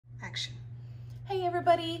action. Hey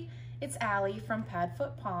everybody, it's Allie from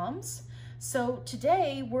Padfoot Palms. So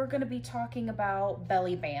today we're going to be talking about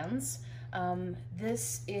belly bands.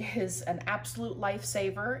 This is an absolute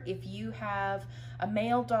lifesaver if you have a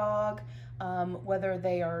male dog, whether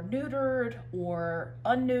they are neutered or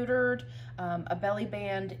unneutered. A belly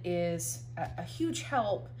band is a huge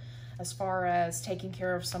help as far as taking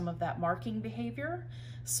care of some of that marking behavior.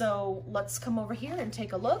 So let's come over here and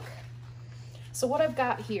take a look. So what I've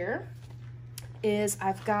got here is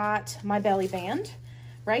I've got my belly band,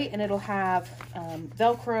 right? And it'll have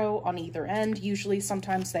Velcro on either end. Usually,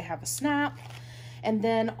 sometimes they have a snap. And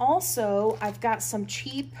then also I've got some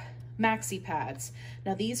cheap maxi pads.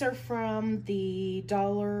 Now these are from the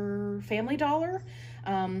Family Dollar.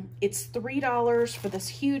 It's $3 for this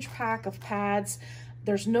huge pack of pads.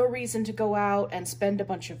 There's no reason to go out and spend a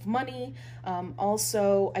bunch of money.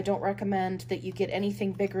 Also, I don't recommend that you get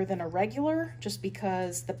anything bigger than a regular, just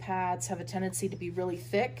because the pads have a tendency to be really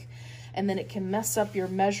thick, and then it can mess up your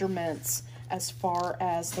measurements as far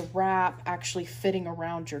as the wrap actually fitting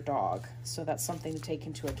around your dog. So that's something to take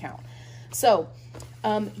into account. So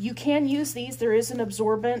you can use these. There is an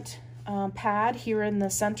absorbent pad here in the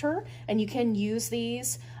center, and you can use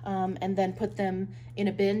these and then put them in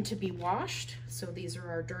a bin to be washed. So these are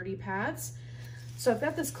our dirty pads. So I've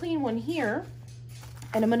got this clean one here,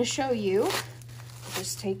 and I'm going to show you.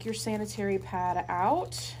 Just take your sanitary pad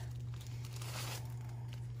out.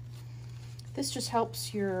 This just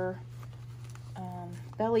helps your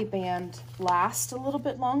belly band last a little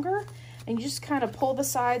bit longer. And you just kind of pull the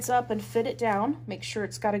sides up and fit it down. Make sure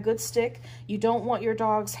it's got a good stick. You don't want your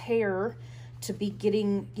dog's hair to be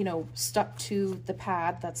getting, stuck to the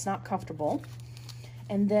pad. That's not comfortable.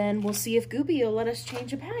 And then we'll see if Gooby will let us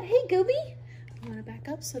change a pad. Hey, Gooby. You want to back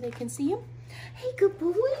up so they can see you? Hey, good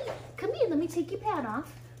boy. Come here. Let me take your pad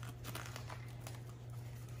off.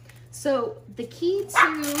 So the key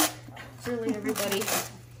to really everybody. Make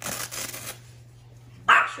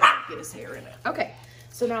sure I get his hair in it. Okay.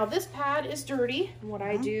 So now this pad is dirty, and what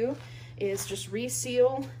I do is just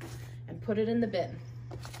reseal and put it in the bin.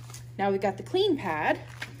 Now we've got the clean pad,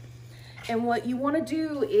 and what you want to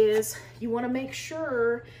do is you want to make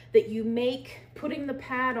sure that you make putting the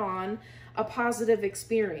pad on a positive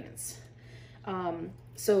experience.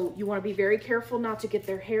 So you want to be very careful not to get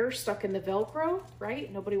their hair stuck in the Velcro,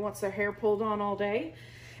 right? Nobody wants their hair pulled on all day.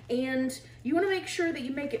 And you want to make sure that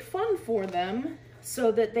you make it fun for them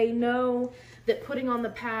so that they know that putting on the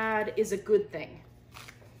pad is a good thing.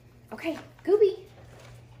 Okay, Gooby.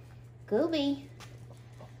 Gooby.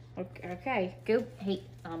 Okay, hey,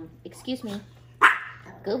 excuse me.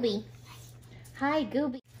 Gooby. Hi,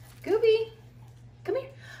 Gooby. Gooby, come here.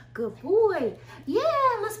 Good boy.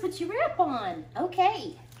 Yeah, let's put your wrap on.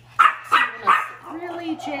 Okay. So I'm gonna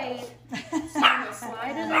really, Jade, so I'm gonna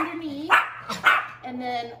slide it underneath, and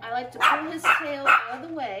then I like to pull his tail out of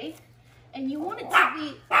the way. And you want it to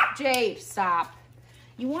be, Jade, stop.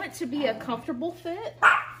 You want it to be a comfortable fit,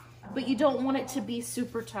 but you don't want it to be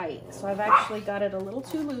super tight. So I've actually got it a little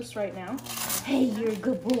too loose right now. Hey, you're a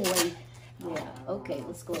good boy. Yeah, okay,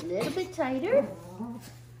 let's go a little bit tighter.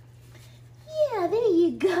 Yeah, there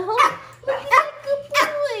you go. Look at that good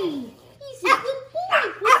boy. He's a good boy.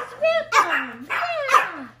 Put his wrap on.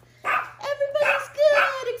 Yeah. Everybody's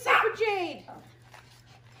good except for Jade.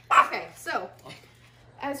 Okay, so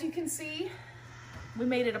as you can see, we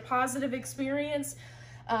made it a positive experience.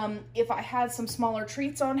 If I had some smaller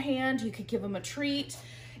treats on hand, you could give them a treat.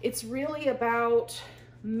 It's really about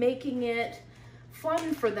making it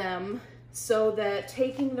fun for them so that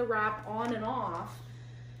taking the wrap on and off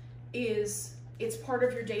it's part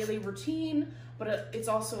of your daily routine, but it's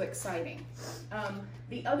also exciting.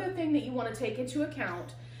 The other thing that you want to take into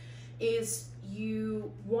account is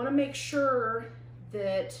you want to make sure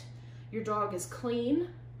that your dog is clean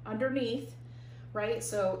underneath, right?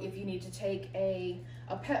 So if you need to take a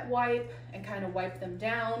pet wipe and kind of wipe them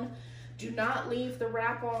down, do not leave the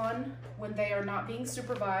wrap on when they are not being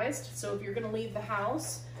supervised. So if you're going to leave the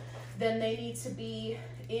house, then they need to be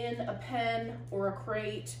in a pen or a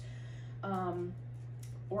crate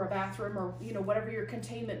or a bathroom, or whatever your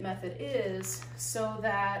containment method is, so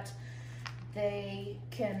that you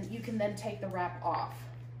can then take the wrap off.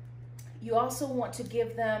 You also want to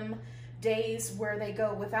give them days where they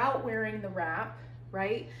go without wearing the wrap,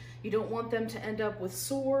 right? You don't want them to end up with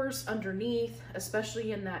sores underneath,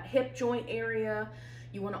 especially in that hip joint area.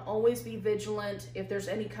 You want to always be vigilant. If there's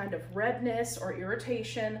any kind of redness or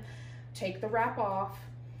irritation, take the wrap off.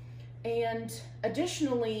 And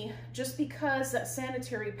additionally, just because that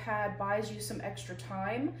sanitary pad buys you some extra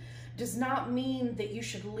time does not mean that you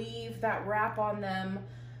should leave that wrap on them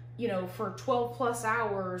you know, for 12 plus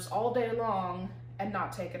hours all day long and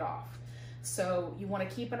not take it off. So you want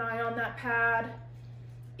to keep an eye on that pad.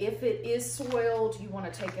 If it is soiled, you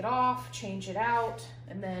want to take it off, change it out,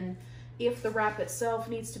 and then if the wrap itself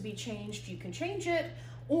needs to be changed, you can change it,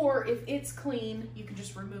 or if it's clean, you can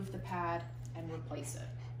just remove the pad and replace it.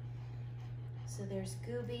 So there's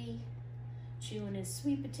Gooby chewing his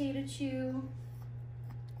sweet potato chew.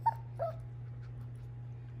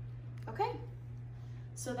 Okay,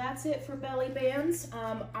 so that's it for belly bands.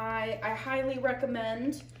 I highly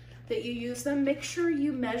recommend that you use them. Make sure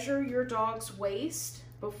you measure your dog's waist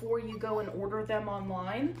before you go and order them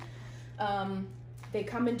online. They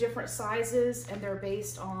come in different sizes and they're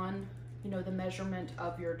based on, you know, the measurement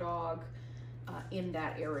of your dog in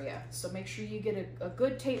that area. So make sure you get a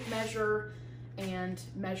good tape measure and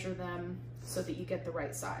measure them so that you get the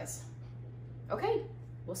right size. Okay,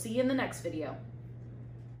 we'll see you in the next video.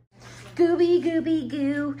 Gooby, Gooby,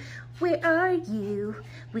 Goo, where are you?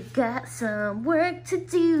 We got some work to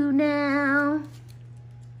do now.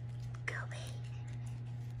 Gooby,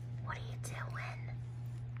 what are you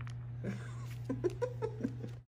doing?